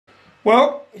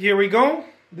Well, here we go.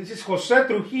 This is Jose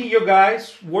Trujillo,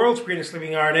 guys, world's greatest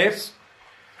living artist.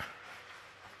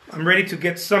 I'm ready to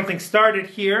get something started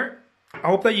here. I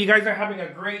hope that you guys are having a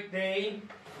great day.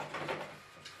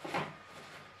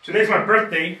 Today's my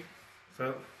birthday,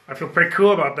 so I feel pretty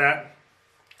cool about that.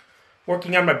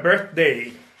 Working on my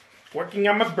birthday. Working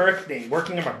on my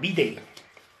B-day.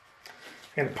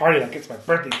 And a party like it's my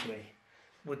birthday today.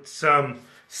 With some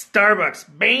Starbucks.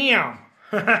 Bam!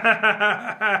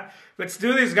 Let's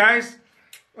do this, guys.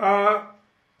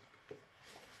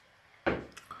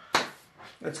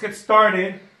 Let's get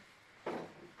started.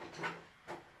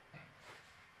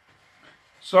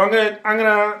 So I'm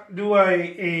gonna do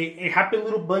a happy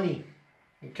little bunny.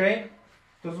 Okay?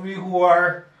 Those of you who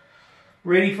are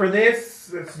ready for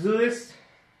this, let's do this.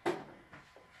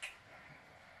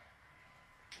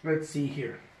 Let's see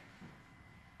here.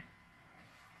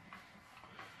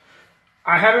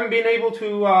 I haven't been able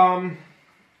to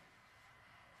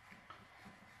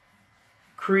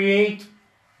create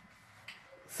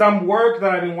some work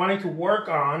that I've been wanting to work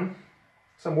on,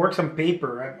 some works on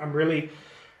paper.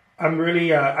 I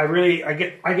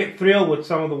get thrilled with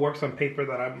some of the works on paper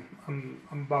that I'm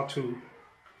about to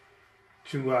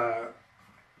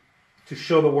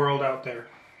show the world out there.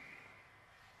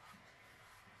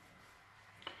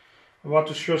 I'm about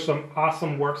to show some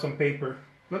awesome works on paper.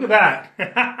 Look at that.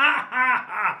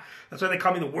 That's why they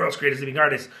call me the world's greatest living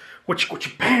artist. Whatcha,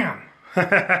 bam.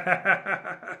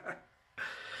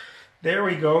 There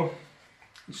we go.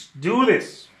 Let's do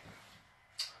this.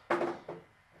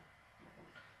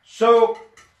 So,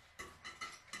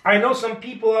 I know some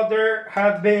people out there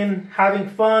have been having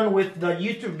fun with the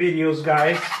YouTube videos,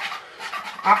 guys.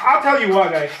 I'll tell you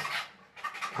what, guys.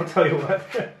 I'll tell you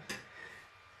what.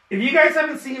 If you guys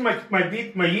haven't seen my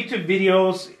YouTube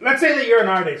videos, let's say that you're an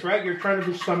artist, right? You're trying to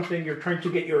do something. You're trying to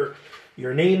get your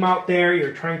name out there.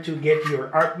 You're trying to get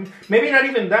your art. Maybe not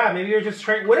even that. Maybe you're just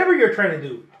trying, whatever you're trying to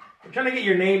do. You're trying to get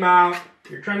your name out.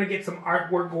 You're trying to get some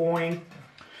artwork going.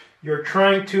 You're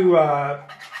trying to,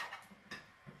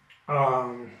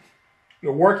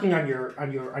 you're working on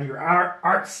your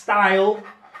art style,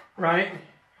 right?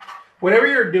 Whatever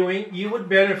you're doing, you would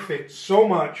benefit so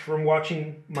much from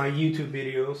watching my YouTube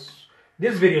videos.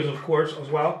 These videos, of course, as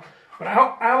well. But I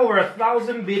have over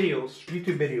 1,000 videos,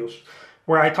 YouTube videos,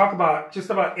 where I talk about just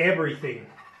about everything.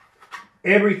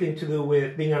 Everything to do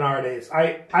with being an artist.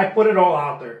 I put it all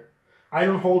out there. I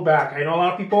don't hold back. I know a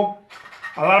lot of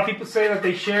people say that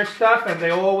they share stuff and they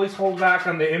always hold back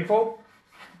on the info.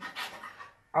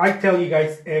 I tell you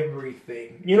guys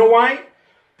everything. You know why?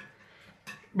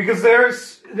 Because there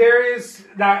is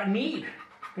that need,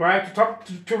 right,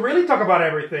 to really talk about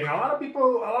everything. A lot of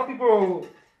people,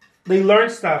 they learn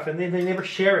stuff and then they never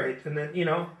share it, and then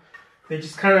they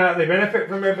just they benefit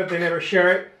from it, but they never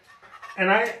share it. And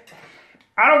I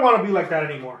don't want to be like that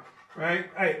anymore, right?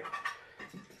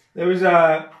 There was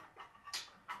a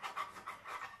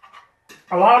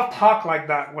lot of talk like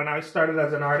that when I started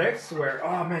as an artist, where,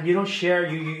 oh man, you don't share,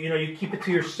 you keep it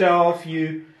to yourself,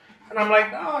 And I'm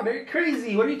like, oh, they're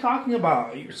crazy. What are you talking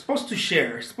about? You're supposed to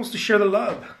share. You're supposed to share the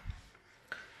love.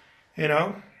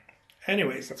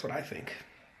 Anyways, that's what I think.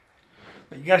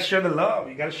 But you gotta share the love.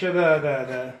 You gotta share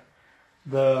the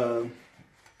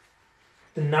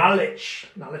knowledge.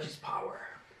 Knowledge is power.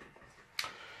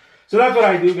 So that's what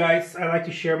I do, guys. I like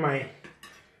to share my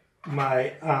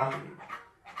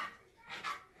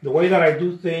the way that I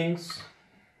do things.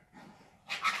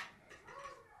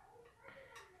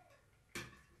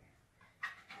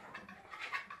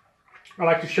 I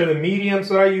like to share the mediums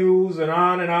that I use, and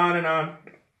on and on and on.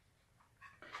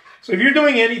 So if you're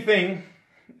doing anything,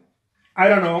 I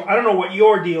don't know what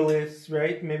your deal is,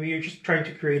 right? Maybe you're just trying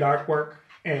to create artwork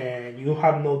and you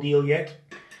have no deal yet.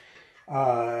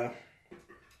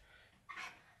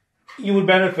 You would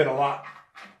benefit a lot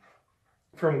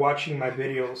from watching my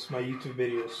videos, my YouTube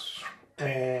videos.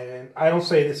 And I don't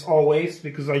say this always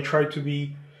because I try to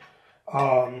be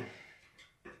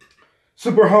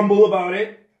super humble about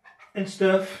it and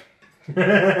stuff.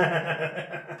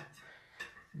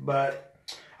 But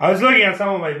I was looking at some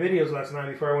of my videos last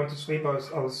night before I went to sleep. I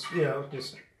was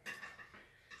just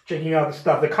checking out the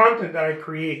stuff, the content that I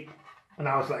create, and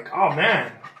I was like, oh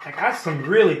man, I got some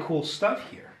really cool stuff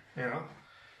here. I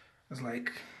was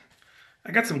like,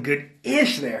 I got some good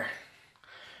ish there.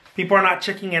 People are not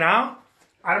checking it out.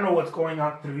 I don't know what's going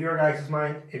on through your guys'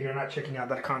 mind if you're not checking out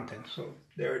that content. So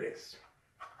there it is.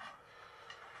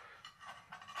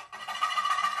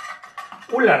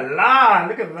 Ooh la la,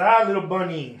 look at that little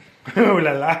bunny. Ooh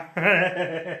la la.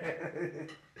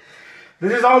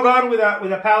 This is all done with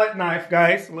a palette knife,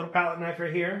 guys. A little palette knife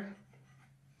right here.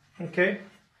 Okay.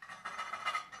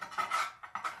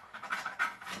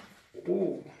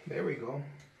 Ooh, there we go.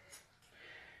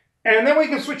 And then we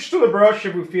can switch to the brush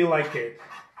if we feel like it.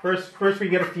 First we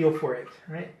get a feel for it,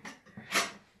 right?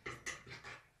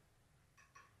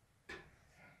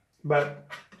 But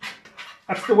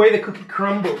that's the way the cookie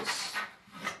crumbles.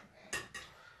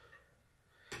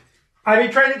 I've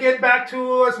been trying to get back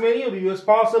to as many of you as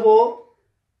possible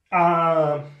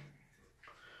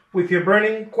with your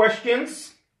burning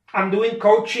questions. I'm doing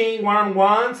coaching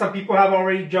one-on-one. Some people have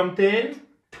already jumped in.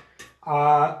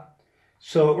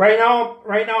 So right now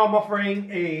I'm offering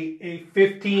a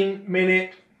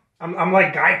 15-minute. I'm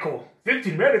like Geico.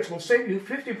 15 minutes will save you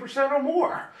 50% or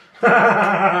more.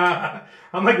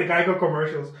 I'm like the Geico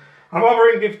commercials. I'm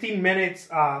offering 15 minutes,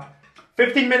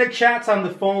 15-minute chats on the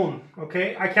phone.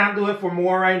 Okay, I can't do it for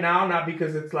more right now, not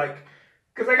because it's like,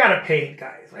 because I gotta paint,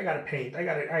 guys. I gotta paint. I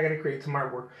gotta create some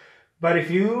artwork. But if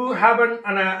you have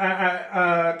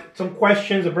some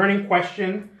questions, a burning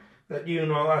question that you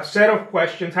know, a set of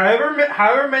questions,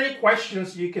 however many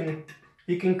questions you can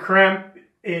cram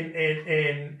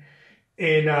in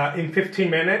 15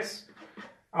 minutes,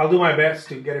 I'll do my best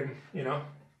to get him, you know,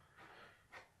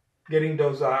 getting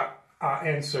those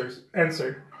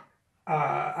answered.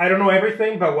 I don't know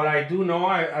everything, but what I do know,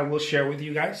 I will share with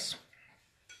you guys.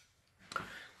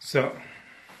 So,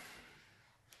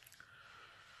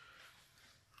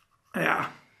 yeah.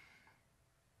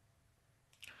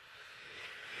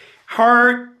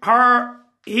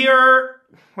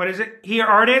 What is it? Here,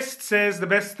 artist says the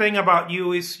best thing about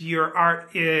you is your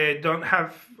art don't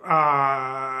have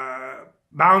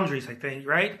boundaries, I think,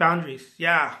 right? Boundaries,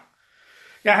 yeah.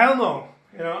 Yeah, hell no.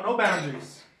 You know, no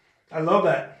boundaries. I love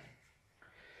that.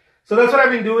 So that's what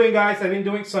I've been doing, guys. I've been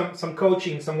doing some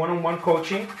coaching, some one-on-one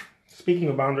coaching. Speaking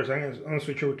of boundaries, I'm gonna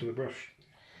switch over to the brush.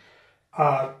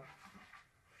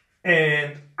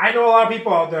 And I know a lot of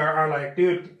people out there are like,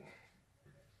 dude,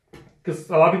 because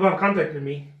a lot of people have contacted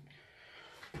me.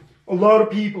 A lot of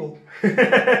people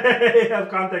have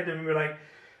contacted me. We're like,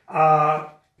 I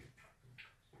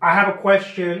have a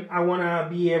question. I want to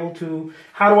be able to,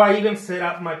 how do I even set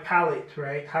up my palette,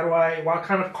 right? What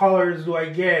kind of colors do I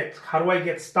get? How do I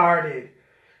get started?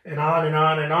 And on and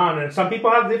on and on. And some people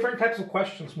have different types of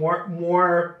questions.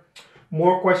 More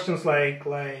questions like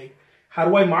how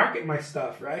do I market my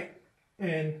stuff, right?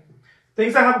 And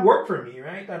things that have worked for me,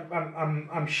 right?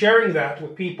 I'm sharing that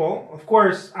with people. Of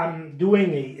course, I'm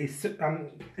doing it's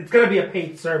gonna be a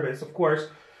paid service, of course,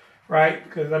 right?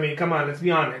 Because I mean, come on, let's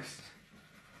be honest.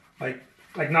 Like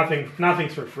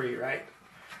nothing's for free, right?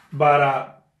 But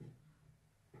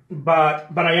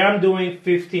I am doing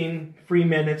 15 free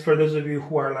minutes for those of you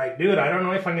who are like, dude, I don't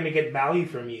know if I'm gonna get value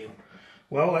from you.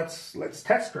 Well, let's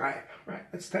test drive, right?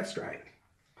 Let's test drive.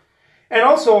 And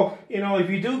also, you know, if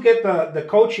you do get the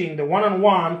coaching, the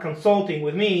one-on-one consulting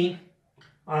with me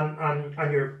on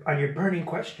your burning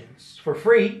questions for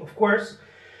free, of course,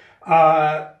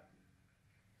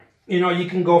 you know, you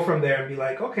can go from there and be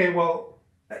like, okay, well,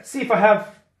 let's see if I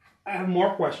have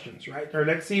more questions, right? Or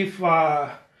let's see if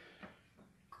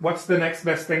what's the next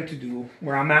best thing to do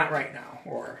where I'm at right now,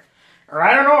 or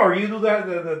I don't know, or you do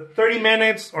the 30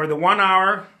 minutes or the 1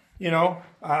 hour, you know,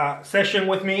 session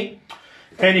with me.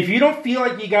 And if you don't feel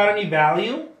like you got any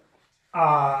value,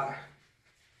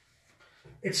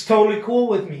 it's totally cool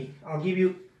with me. I'll give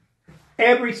you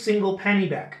every single penny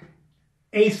back,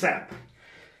 ASAP.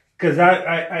 Because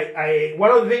I one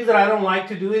of the things that I don't like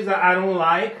to do is that I don't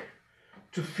like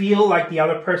to feel like the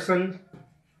other person.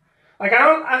 Like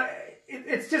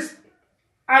it's just,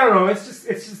 I don't know.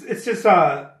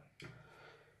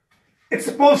 It's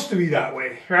supposed to be that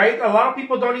way, right? A lot of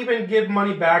people don't even give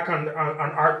money back on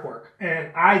artwork,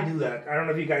 and I do that. I don't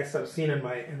know if you guys have seen in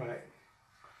my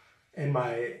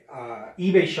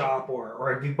eBay shop,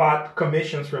 or if you bought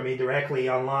commissions from me directly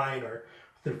online or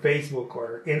through Facebook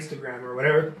or Instagram or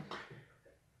whatever.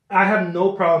 I have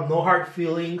no problem, no hard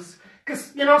feelings,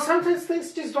 because you know sometimes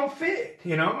things just don't fit,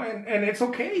 you know, and it's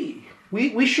okay.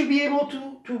 We should be able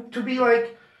to be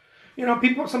like. You know,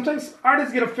 people, sometimes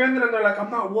artists get offended and they're like,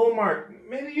 I'm not Walmart.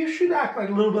 Maybe you should act like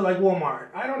a little bit like Walmart.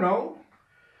 I don't know.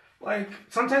 Like,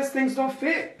 sometimes things don't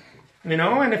fit, you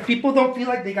know? And if people don't feel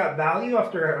like they got value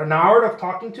after an hour of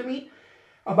talking to me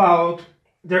about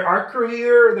their art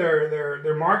career,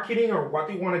 their marketing, or what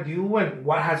they want to do and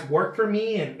what has worked for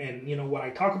me and you know, what I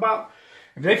talk about,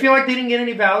 if they feel like they didn't get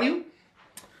any value,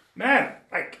 man,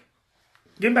 like,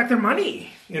 give them back their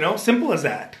money, you know? Simple as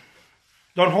that.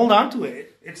 Don't hold on to it.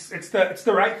 It's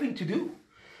the right thing to do.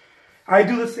 I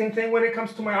do the same thing when it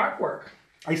comes to my artwork.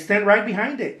 I stand right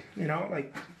behind it. You know,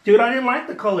 like, dude, I didn't like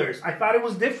the colors. I thought it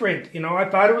was different. You know, I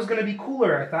thought it was going to be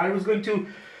cooler. I thought it was going to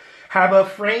have a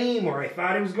frame, or I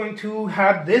thought it was going to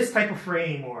have this type of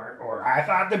frame, or I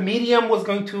thought the medium was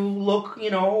going to look,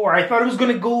 or I thought it was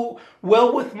going to go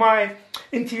well with my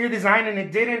interior design and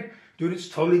it didn't. Dude, it's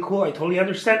totally cool. I totally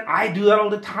understand. I do that all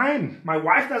the time. My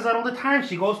wife does that all the time.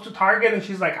 She goes to Target and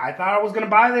she's like, I thought I was going to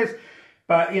buy this,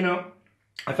 but,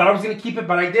 I thought I was going to keep it,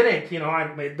 but I didn't.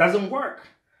 It doesn't work.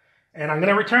 And I'm going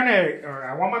to return it, or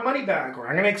I want my money back, or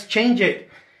I'm going to exchange it.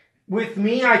 With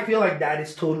me, I feel like that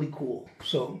is totally cool.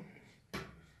 So,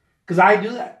 because I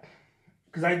do that.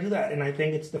 And I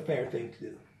think it's the fair thing to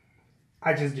do.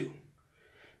 I just do.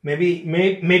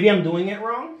 Maybe I'm doing it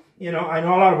wrong. I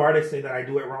know a lot of artists say that I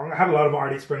do it wrong. I have a lot of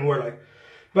artist friends who are like,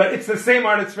 but it's the same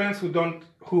artist friends who don't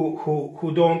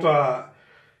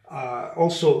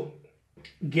also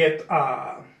get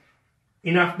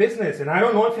enough business. And I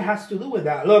don't know if it has to do with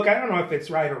that. Look, I don't know if it's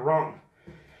right or wrong.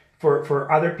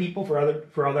 For other people,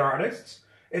 for other artists,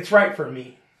 it's right for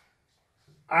me.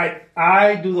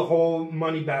 I do the whole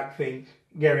money back thing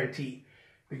guarantee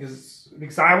because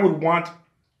I would want,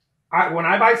 when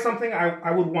I buy something, I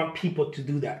would want people to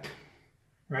do that,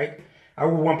 right? I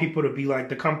would want people to be like,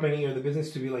 the company or the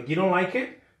business to be like, you don't like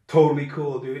it? Totally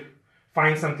cool, dude.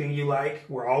 Find something you like.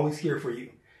 We're always here for you.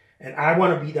 And I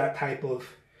want to be that type of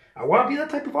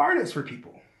artist for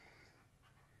people.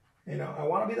 I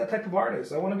want to be that type of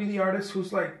artist. I want to be the artist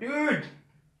who's like, dude,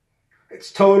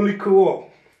 it's totally cool.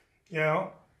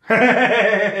 Look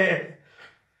at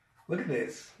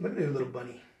this. Look at this little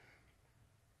bunny.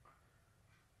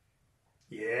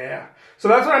 Yeah. So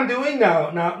that's what I'm doing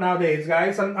nowadays,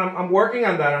 guys. I'm working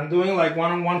on that. I'm doing like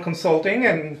one-on-one consulting,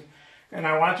 and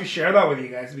I want to share that with you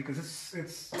guys because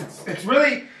it's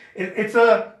really it's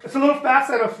a little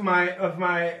facet of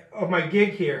my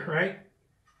gig here, right?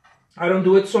 I don't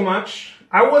do it so much.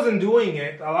 I wasn't doing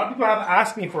it. A lot of people have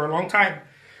asked me for a long time,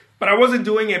 but I wasn't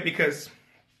doing it because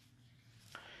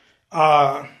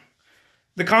the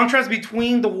contrast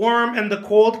between the warm and the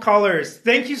cold colors.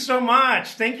 Thank you so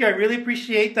much. Thank you. I really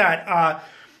appreciate that.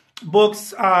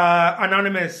 Books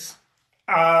Anonymous.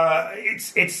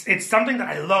 It's something that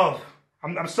I love.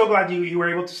 I'm so glad you were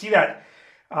able to see that.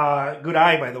 Good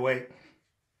eye, by the way.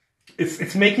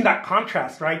 It's making that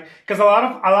contrast, right? Because a lot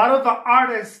of the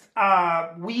artists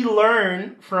we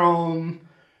learn from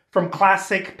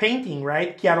classic painting,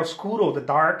 right? Chiaroscuro, the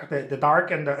dark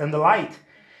and the light.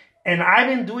 And I've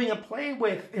been doing a play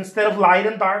with, instead of light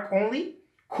and dark only,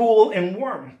 cool and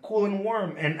warm.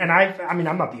 And I'm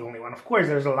not the only one. Of course,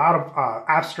 there's a lot of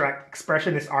abstract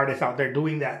expressionist artists out there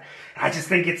doing that. I just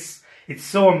think it's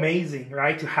so amazing,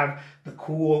 right? To have the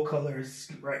cool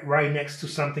colors right next to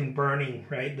something burning,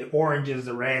 right? The oranges,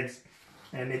 the reds,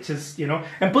 and it's just,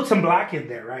 and put some black in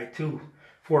there, right? Too,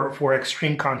 for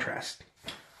extreme contrast.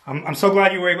 I'm so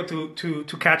glad you were able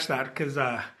to catch that because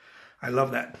I love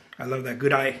that. I love that.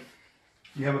 Good eye.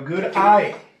 You have a good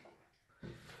eye.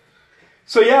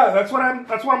 So yeah, that's what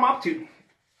I'm up to.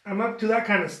 I'm up to that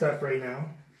kind of stuff right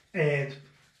now. And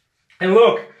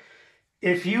look,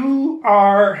 if you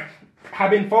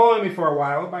have been following me for a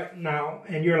while by now,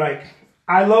 and you're like,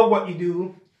 I love what you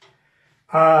do.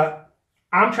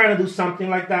 I'm trying to do something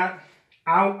like that.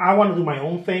 I want to do my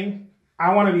own thing.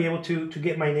 I want to be able to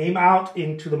get my name out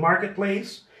into the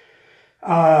marketplace.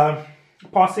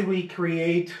 Possibly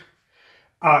create,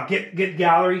 get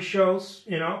gallery shows,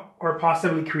 or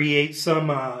possibly create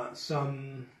some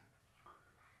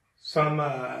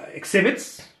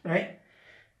exhibits, right?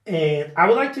 And I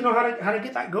would like to know how to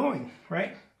get that going,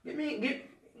 right? Give me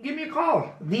a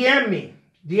call. DM me.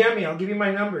 I'll give you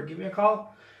my number. Give me a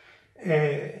call.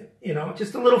 And,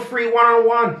 just a little free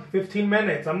one-on-one, 15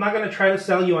 minutes. I'm not going to try to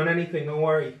sell you on anything. Don't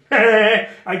worry.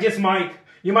 I just might.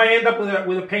 You might end up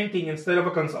with a painting instead of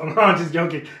a consult. No, I'm just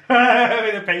joking. With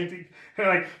a painting. They're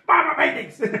like, buy my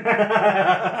paintings.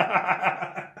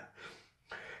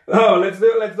 Oh, let's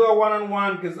do a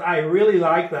one-on-one because I really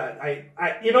like that. I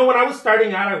when I was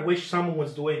starting out, I wish someone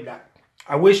was doing that.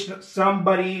 I wish that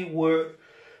somebody would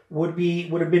have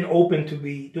been open to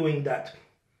be doing that.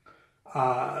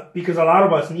 Because a lot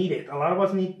of us need it. A lot of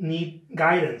us need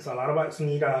guidance. A lot of us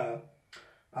need a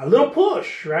little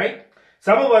push, right?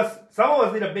 Some of us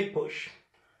need a big push.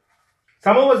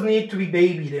 Some of us need to be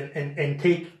babied and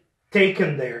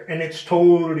taken there. And it's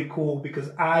totally cool because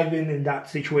I've been in that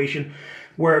situation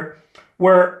where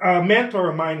a mentor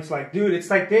of mine is like, dude, it's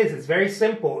like this. It's very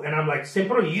simple. And I'm like,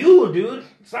 simple to you, dude.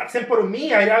 It's not simple to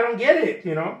me. I don't get it,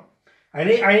 I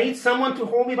need someone to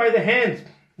hold me by the hand,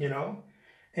 and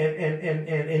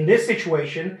in this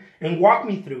situation and walk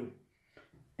me through.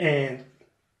 And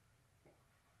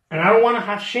I don't want to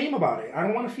have shame about it. I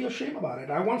don't want to feel shame about it.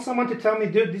 I want someone to tell me,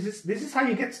 dude, this is how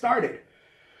you get started.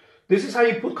 This is how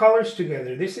you put colors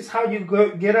together. This is how you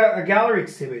get a gallery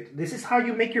exhibit. This is how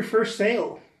you make your first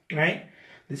sale, right?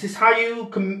 This is how you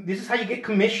get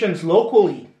commissions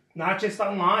locally, not just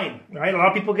online, right? A lot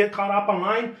of people get caught up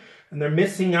online and they're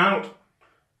missing out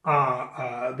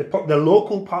the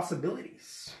local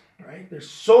possibilities, right? There's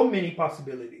so many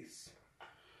possibilities,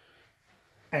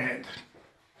 and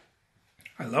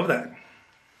I love that.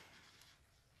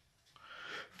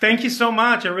 Thank you so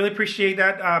much. I really appreciate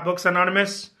that, Books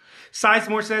Anonymous.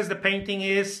 Sizemore says the painting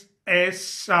is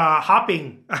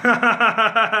hopping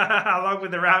along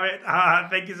with the rabbit.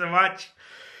 Thank you so much.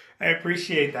 I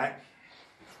appreciate that.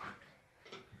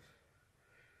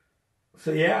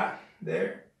 So yeah,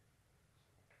 there.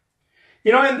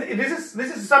 You know, and this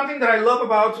is something that I love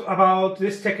about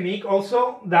this technique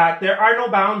also, that there are no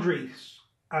boundaries.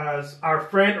 As our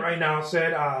friend right now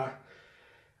said,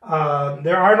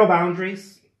 there are no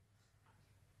boundaries.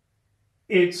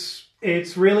 It's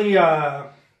really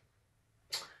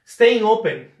staying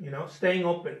open, you know, staying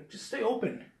open. Just stay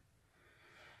open.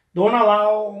 Don't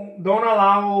allow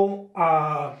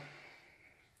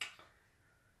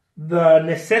the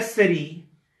necessity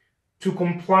to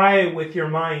comply with your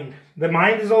mind. The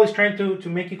mind is always trying to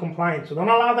make you compliant. So don't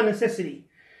allow the necessity.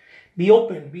 Be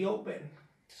open,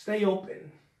 stay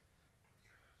open.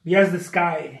 Be as the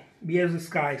sky,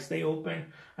 stay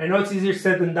open. I know it's easier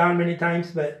said than done many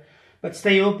times, but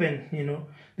stay open, you know.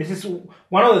 This is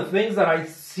one of the things that I've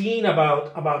seen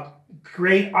about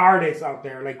great artists out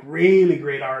there, like really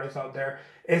great artists out there,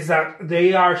 is that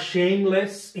they are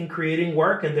shameless in creating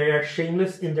work and they are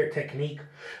shameless in their technique.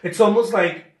 It's almost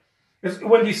like,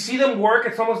 when you see them work,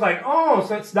 it's almost like, oh,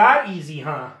 so it's that easy,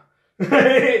 huh?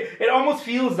 It almost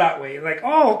feels that way. Like,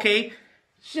 oh, okay,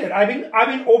 shit, I've been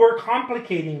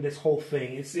overcomplicating this whole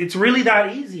thing. It's really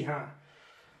that easy, huh?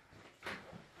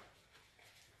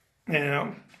 You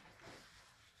know.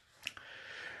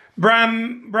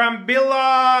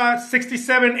 Brambilla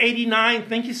 6789,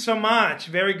 thank you so much.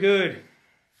 Very good.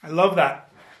 I love that.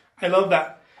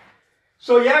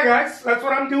 So yeah, guys, that's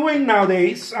what I'm doing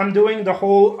nowadays. I'm doing the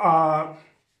whole well,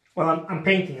 I'm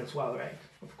painting as well, right?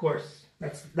 Of course.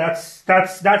 That's not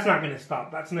gonna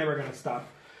stop. That's never gonna stop.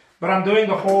 But I'm doing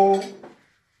the whole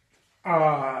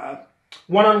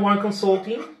one-on-one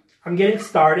consulting. I'm getting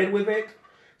started with it.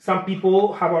 Some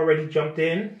people have already jumped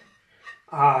in.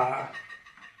 I'm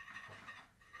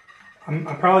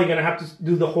probably gonna have to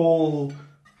do the whole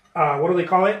what do they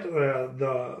call it?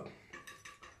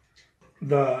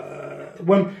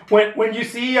 When you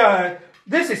see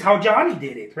this is how Johnny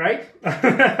did it, right?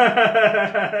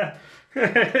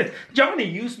 Johnny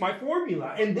used my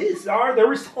formula, and these are the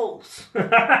results. No,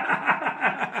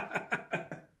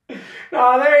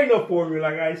 there ain't no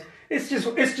formula, guys. It's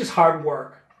just hard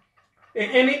work.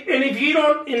 And if you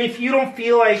don't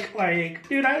feel like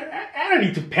dude, I don't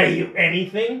need to pay you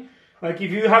anything. Like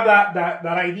if you have that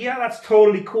idea, that's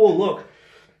totally cool. Look,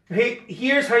 hey,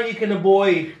 here's how you can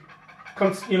avoid,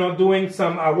 doing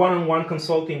some one-on-one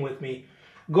consulting with me.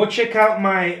 Go check out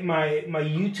my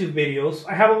YouTube videos.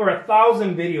 I have over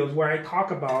 1,000 videos where I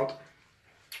talk about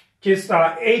just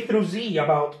A through Z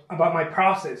about my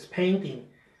process, painting.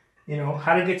 You know,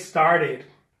 how to get started,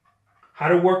 how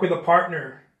to work with a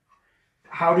partner,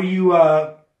 how do you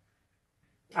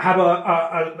have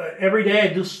every day I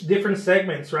do different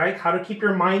segments, right? How to keep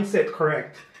your mindset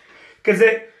correct, because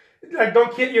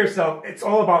don't kid yourself. It's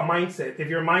all about mindset. If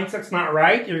your mindset's not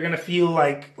right, you're gonna feel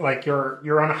like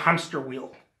you're on a hamster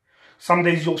wheel. Some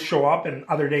days you'll show up, and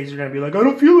other days you're gonna be like, I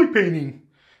don't feel like painting.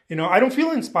 You know, I don't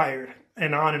feel inspired,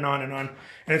 and on and on and on,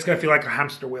 and it's gonna feel like a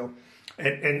hamster wheel.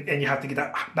 And you have to get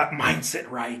that mindset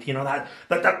right. You know,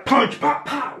 that punch, pop,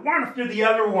 pop, one after the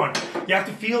other one. You have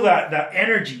to feel that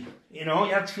energy. You know,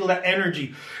 you have to feel that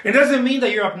energy. It doesn't mean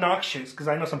that you're obnoxious, because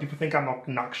I know some people think I'm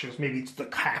obnoxious. Maybe it's the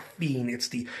caffeine. It's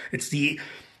the,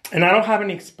 and I don't have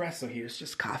any espresso here. It's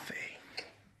just coffee.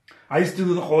 I used to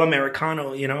do the whole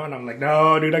Americano, you know, and I'm like,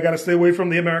 no, dude, I gotta stay away from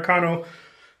the Americano.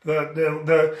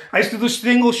 I used to do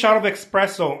single shot of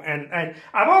espresso, and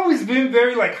I've always been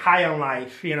very high on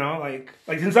life, you know, like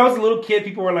since I was a little kid,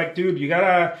 people were like, dude, you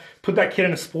gotta put that kid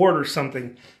in a sport or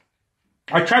something.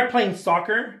 I tried playing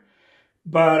soccer,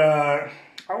 but I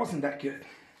wasn't that good.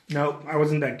 No, I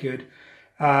wasn't that good.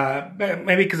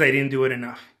 Maybe because I didn't do it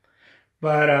enough.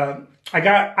 But I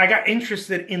got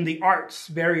interested in the arts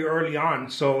very early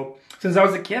on. So since I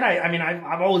was a kid,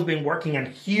 I've always been working on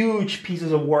huge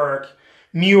pieces of work,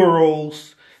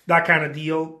 murals, that kind of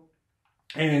deal,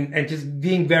 and just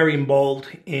being very involved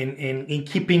in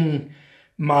keeping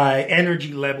my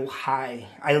energy level high.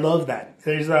 I love that.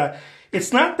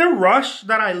 It's not the rush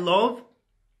that I love.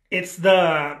 It's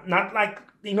the, not like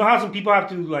You know how some people have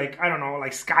to, like, I don't know,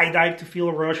 like skydive to feel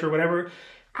a rush or whatever.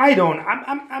 I don't.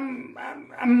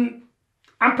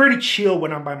 I'm pretty chill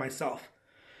when I'm by myself.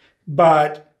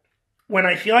 But when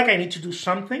I feel like I need to do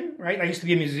something, right? I used to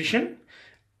be a musician.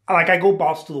 Like, I go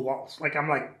balls to the walls. Like, I'm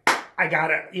like, I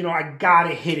gotta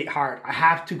hit it hard. I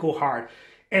have to go hard.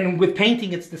 And with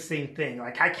painting, it's the same thing.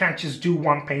 Like, I can't just do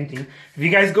one painting. If you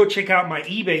guys go check out my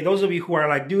eBay, those of you who are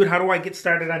like, dude, how do I get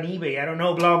started on eBay? I don't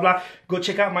know, blah, blah. Go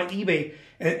check out my eBay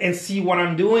and see what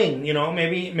I'm doing. You know,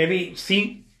 maybe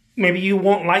you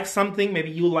won't like something.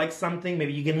 Maybe you like something.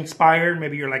 Maybe you get inspired.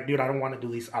 Maybe you're like, dude, I don't want to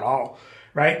do this at all,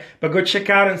 right? But go check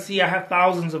out and see. I have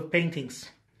thousands of paintings.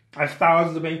 I have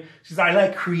thousands of paintings. Because I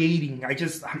like creating.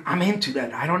 I'm into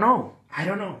that. I don't know.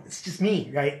 It's just me,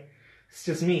 right? It's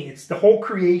just me. It's the whole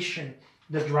creation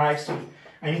that drives me.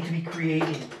 I need to be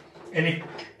creating. And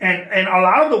a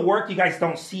lot of the work you guys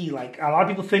don't see. Like, a lot of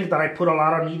people think that I put a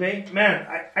lot on eBay. Man,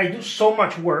 I do so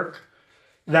much work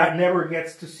that never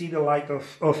gets to see the light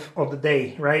of the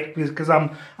day, right? Because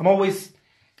I'm always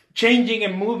changing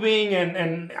and moving,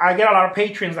 and I get a lot of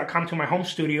patrons that come to my home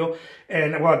studio,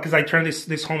 and well, because I turn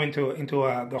this home into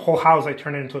the whole house, I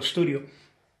turn it into a studio,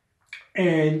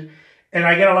 and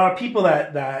I get a lot of people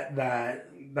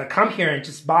that come here and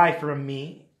just buy from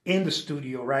me in the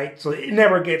studio, right? So it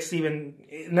never goes to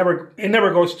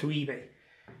eBay.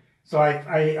 So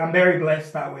I'm very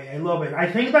blessed that way. I love it. I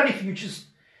think that if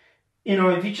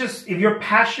you're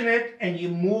passionate and you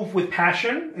move with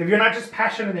passion, if you're not just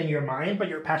passionate in your mind, but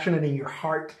you're passionate in your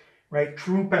heart, right?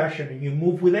 True passion, and you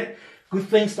move with it, good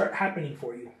things start happening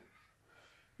for you.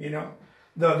 You know,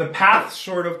 the path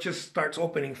sort of just starts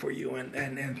opening for you,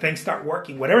 and things start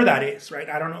working, whatever that is, right?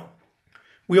 I don't know.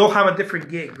 We all have a different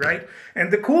gig, right?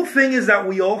 And the cool thing is that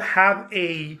we all have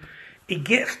a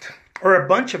gift or a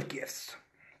bunch of gifts.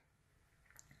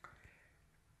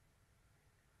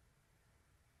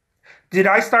 Did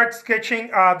I start sketching?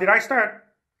 Did I start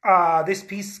this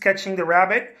piece sketching the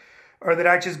rabbit, or did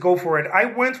I just go for it? I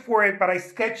went for it, but I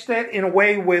sketched it in a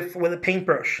way with a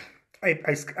paintbrush.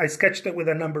 I sketched it with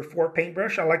a number 4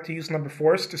 paintbrush. I like to use number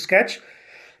 4s to sketch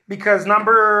because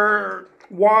number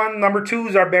 1, number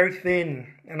 2s are very thin,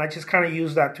 and I just kind of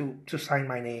use that to sign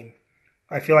my name.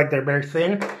 I feel like they're very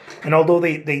thin, and although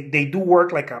they do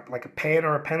work like a pen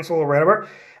or a pencil or whatever,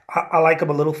 I like them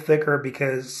a little thicker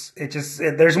because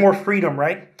there's more freedom,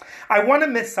 right? I want to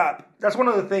mess up. That's one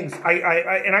of the things.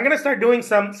 And I'm gonna start doing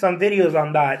some videos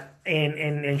on that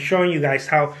and showing you guys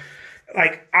how,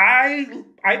 like, I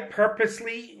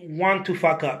purposely want to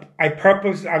fuck up.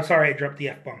 I'm sorry, I dropped the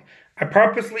F-bomb. I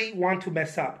purposely want to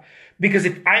mess up because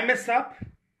if I mess up,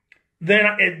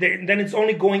 then it's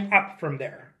only going up from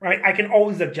there, right? I can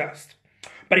always adjust.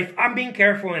 But if I'm being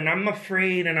careful and I'm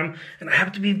afraid and I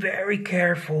have to be very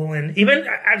careful, and even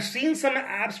I've seen some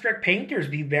abstract painters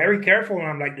be very careful, and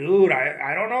I'm like, dude,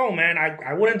 I don't know, man.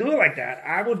 I wouldn't do it like that.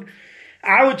 I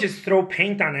would just throw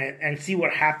paint on it and see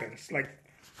what happens.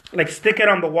 Like stick it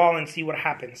on the wall and see what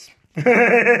happens.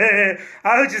 I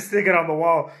would just stick it on the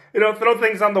wall. Throw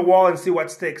things on the wall and see what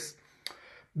sticks.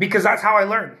 Because that's how I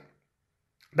learn.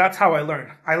 That's how I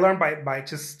learn. I learn by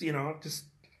just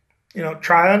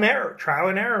trial and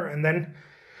error, and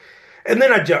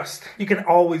then adjust. You can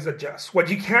always adjust. What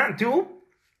you can't do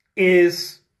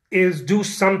is do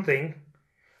something,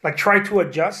 like try to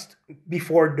adjust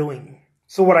before doing.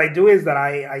 So what I do is that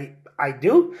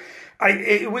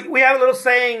we have a little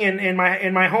saying in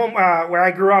my home where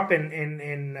I grew up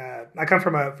in I come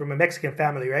from a Mexican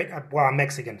family, right? Well, I'm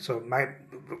Mexican, so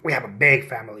we have a big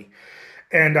family,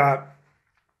 and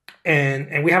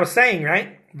we have a saying,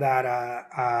 right?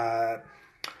 That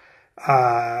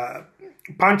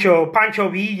Pancho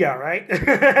Villa,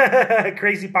 right?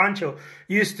 Crazy Pancho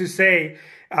used to say,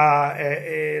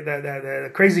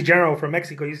 the crazy general from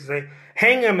Mexico used to say,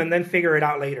 hang him and then figure it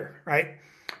out later, right?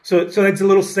 So it's a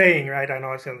little saying, right? I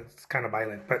know it's kind of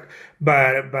violent, but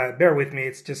bear with me.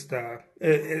 It's just to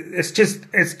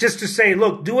say,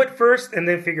 look, do it first and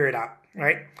then figure it out,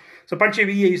 right? So Pancho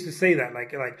Villa used to say that,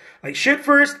 like shoot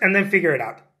first and then figure it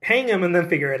out. Hang him and then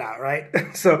figure it out, right?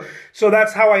 So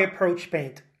that's how I approach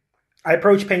paint. I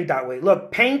approach paint that way.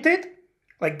 Look, paint it,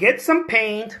 like get some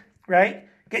paint, right?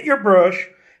 Get your brush,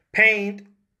 paint,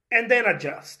 and then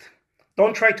adjust.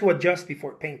 Don't try to adjust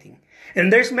before painting.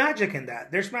 And there's magic in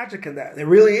that. There's magic in that. There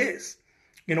really is.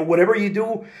 Whatever you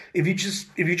do, if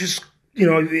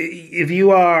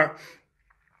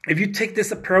you take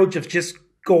this approach of just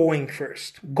going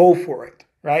first, go for it,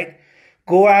 right?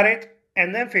 Go at it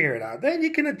and then figure it out. Then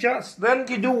you can adjust. Then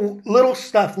you do little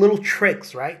stuff, little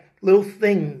tricks, right? little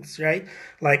things, right?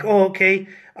 Like, oh, okay,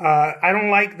 I don't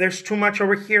like, there's too much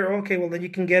over here. Okay, well, then you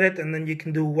can get it, and then you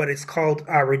can do what is called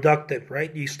reductive,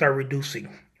 right? You start reducing,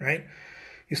 right?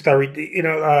 You start,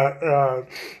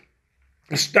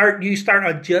 you start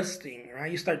adjusting,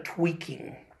 right? You start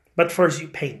tweaking. But first you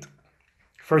paint.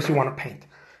 First you want to paint.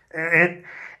 And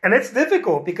it's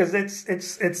difficult because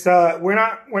we're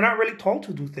not really told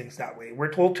to do things that way.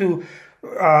 We're told to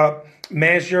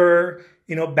measure,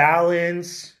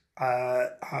 balance,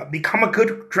 become a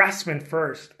good draftsman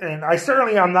first. And I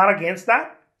certainly am not against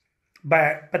that,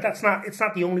 but it's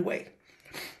not the only way.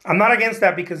 I'm not against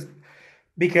that because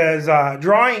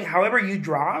drawing, however you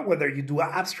draw, whether you do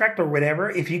abstract or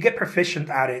whatever, if you get proficient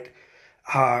at it,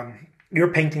 your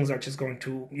paintings are just going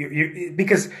to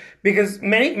because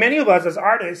many of us as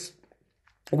artists,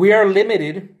 we are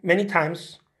limited many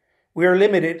times. We are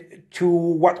limited to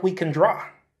what we can draw,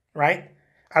 right?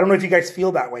 I don't know if you guys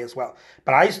feel that way as well,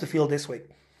 but I used to feel this way.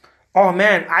 Oh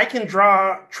man, I can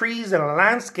draw trees and a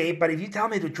landscape, but if you tell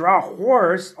me to draw a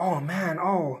horse, oh man,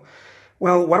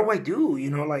 well, what do I do?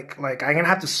 Like I'm gonna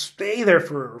have to stay there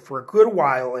for a good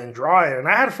while and draw it. And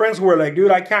I had friends who were like,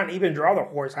 dude, I can't even draw the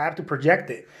horse. I have to project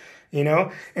it, and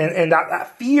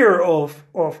that fear of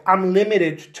I'm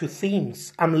limited to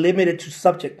themes. I'm limited to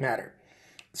subject matter.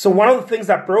 So one of the things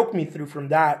that broke me through from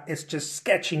that is just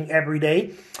sketching every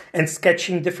day and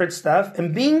sketching different stuff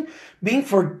and being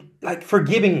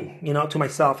forgiving, to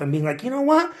myself and being like, you know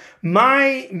what?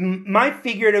 My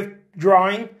figurative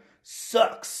drawing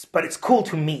sucks, but it's cool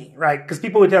to me, right? Because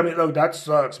people would tell me, "Look, that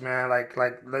sucks, man. Like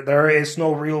there is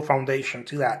no real foundation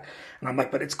to that." And I'm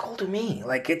like, "But it's cool to me.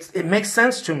 Like it makes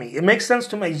sense to me. It makes sense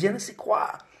to my je ne sais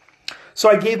quoi." So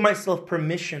I gave myself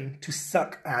permission to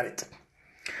suck at it.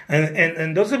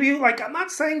 And those of you, like, I'm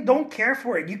not saying don't care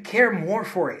for it. You care more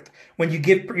for it when you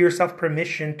give yourself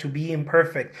permission to be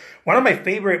imperfect. One of my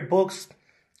favorite books,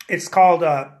 it's called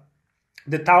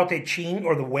The Tao Te Ching,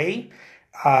 or The Way.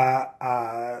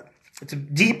 It's a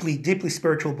deeply, deeply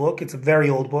spiritual book. It's a very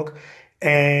old book,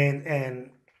 and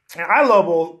I love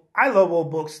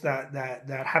old books that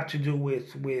have to do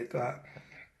with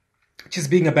just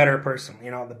being a better person.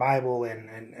 The Bible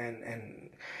and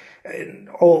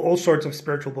all sorts of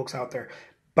spiritual books out there.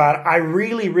 But I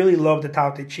really, really love the Tao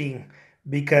Te Ching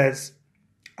because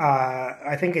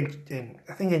I think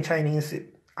in Chinese,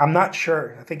 I'm not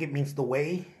sure. I think it means the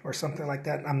way or something like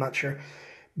that. I'm not sure,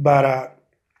 but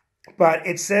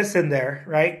it says in there,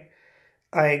 right?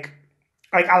 Like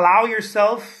allow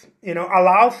yourself,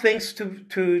 allow things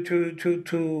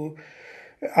to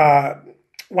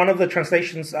one of the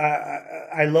translations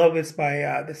I love is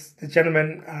by this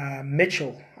gentleman,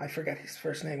 Mitchell. I forget his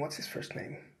first name. What's his first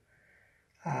name?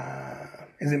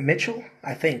 Is it Mitchell?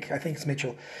 I think it's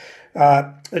Mitchell.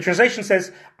 The translation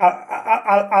says,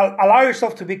 allow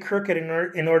yourself to be crooked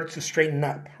in order to straighten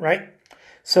up, right?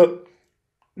 So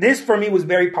this for me was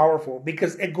very powerful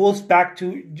because it goes back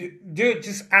to, dude,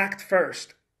 just act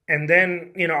first. And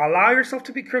then, allow yourself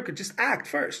to be crooked. Just act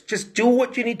first. Just do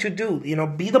what you need to do.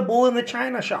 Be the bull in the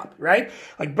china shop, right?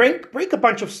 Like break a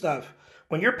bunch of stuff.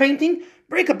 When you're painting,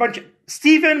 break a bunch of...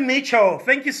 Stephen Mitchell.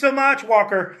 Thank you so much,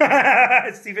 Walker.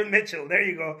 Stephen Mitchell. There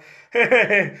you go.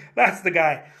 That's the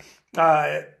guy.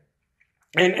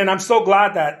 And I'm so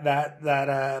glad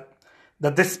that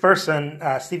this person,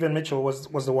 Stephen Mitchell,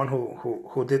 was the one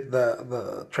who did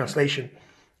the translation,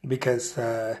 because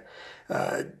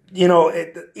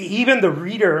even the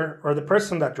reader or the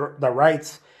person that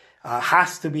writes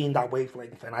has to be in that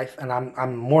wavelength, and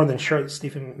I'm more than sure that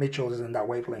Stephen Mitchell is in that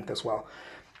wavelength as well.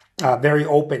 Very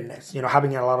openness,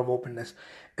 having a lot of openness,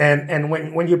 and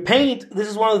when you paint, this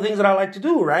is one of the things that I like to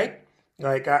do, right?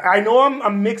 Like I know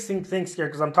I'm mixing things here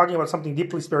because I'm talking about something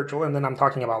deeply spiritual, and then I'm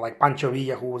talking about like Pancho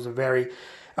Villa, who was a very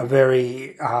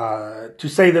to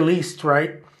say the least,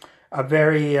 right, a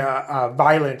very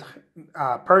violent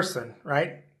person,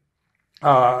 right?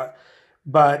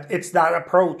 But it's that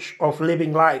approach of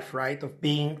living life, right? Of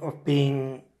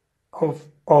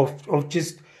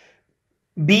just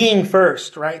being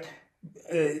first, right?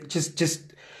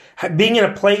 Just being in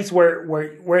a place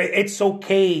where it's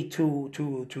okay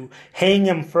to hang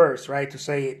him first, right? To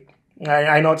say,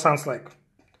 I know it sounds like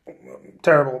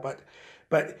terrible, but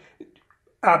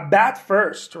bat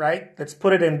first, right? Let's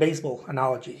put it in baseball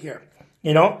analogy here.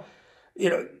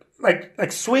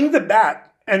 Like swing the bat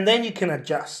and then you can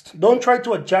adjust. Don't try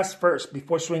to adjust first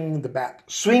before swinging the bat.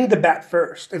 Swing the bat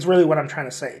first. It's really what I'm trying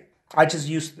to say. I just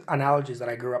use analogies that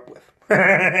I grew up with.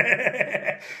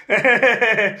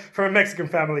 From a Mexican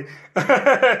family.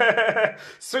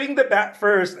 Swing the bat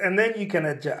first and then you can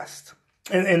adjust.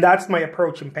 And that's my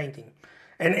approach in painting.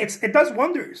 And it does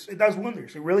wonders. It does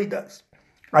wonders. It really does.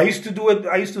 I used to do it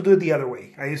the other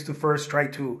way. I used to first try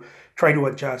to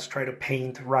adjust, try to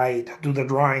paint right, do the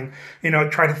drawing,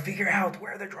 try to figure out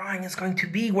where the drawing is going to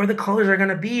be, where the colors are going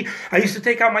to be. I used to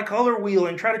take out my color wheel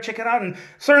and try to check it out. And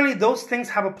certainly those things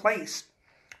have a place.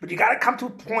 But you got to come to a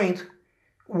point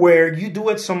where you do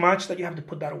it so much that you have to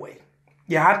put that away.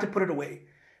 You have to put it away.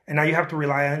 And now you have to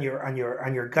rely on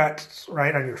your guts,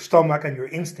 right? On your stomach, on your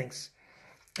instincts,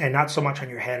 and not so much on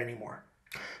your head anymore.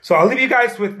 So I'll leave you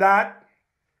guys with that.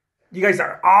 You guys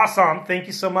are awesome. Thank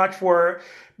you so much for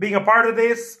being a part of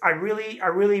this. I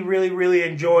really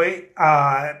enjoy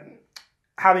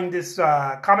having this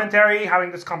commentary,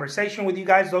 having this conversation with you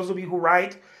guys, those of you who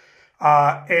write.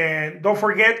 And don't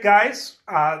forget, guys,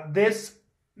 this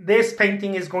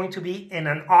painting is going to be in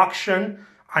an auction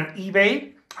on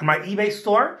eBay, on my eBay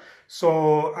store.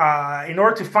 So in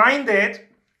order to find it,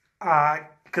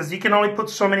 because you can only put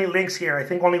so many links here, I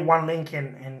think only one link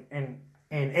in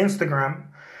Instagram.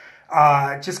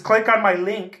 Just click on my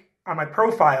link on my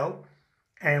profile,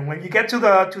 and when you get to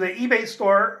the eBay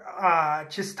store,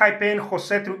 just type in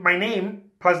Jose, my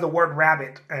name, plus the word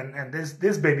rabbit, and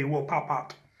this baby will pop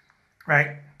out,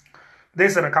 right?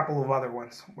 This and a couple of other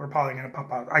ones we're probably gonna pop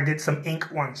out. I did some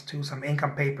ink ones too, some ink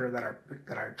on paper that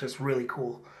are just really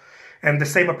cool, and the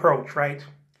same approach, right?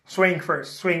 Swing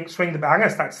first, swing the bat. I'm gonna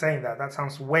start saying that. That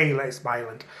sounds way less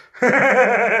violent.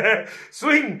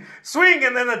 swing,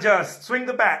 and then adjust. Swing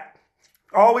the bat.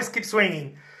 Always keep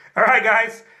swinging. All right,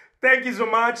 guys. Thank you so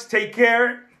much. Take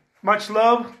care. Much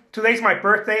love. Today's my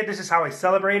birthday. This is how I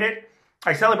celebrate it.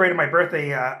 I celebrated my birthday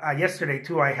yesterday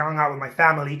too. I hung out with my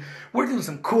family. We're doing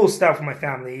some cool stuff with my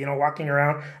family. Walking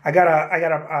around. I got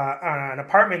an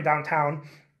apartment downtown,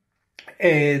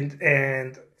 and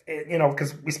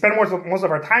because we spend most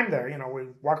of our time there. We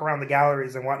walk around the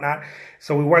galleries and whatnot.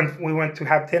 So we went to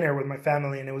have dinner with my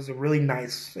family, and it was a really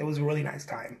nice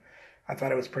time. I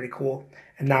thought it was pretty cool.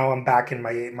 And now I'm back in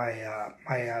my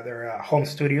other home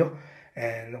studio,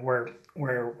 and we're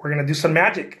gonna do some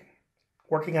magic.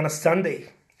 Working on a Sunday.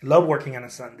 Love working on a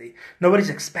Sunday. Nobody's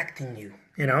expecting you.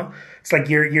 It's like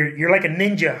you're like a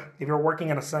ninja if you're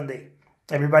working on a Sunday.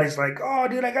 Everybody's like, oh,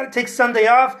 dude, I gotta take Sunday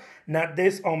off. Not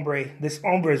this hombre. This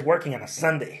hombre is working on a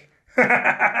Sunday. All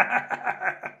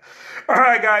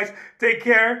right, guys. Take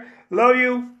care. Love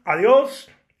you. Adios.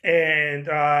 And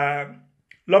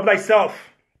love thyself.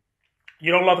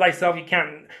 You don't love thyself, you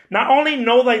can't. Not only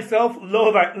know thyself,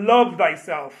 love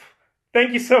thyself.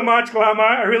 Thank you so much, Glama.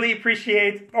 I really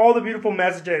appreciate all the beautiful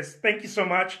messages. Thank you so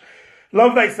much.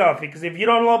 Love thyself, because if you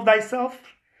don't love thyself,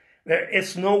 there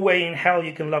is no way in hell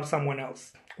you can love someone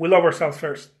else. We love ourselves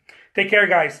first. Take care,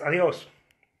 guys. Adios.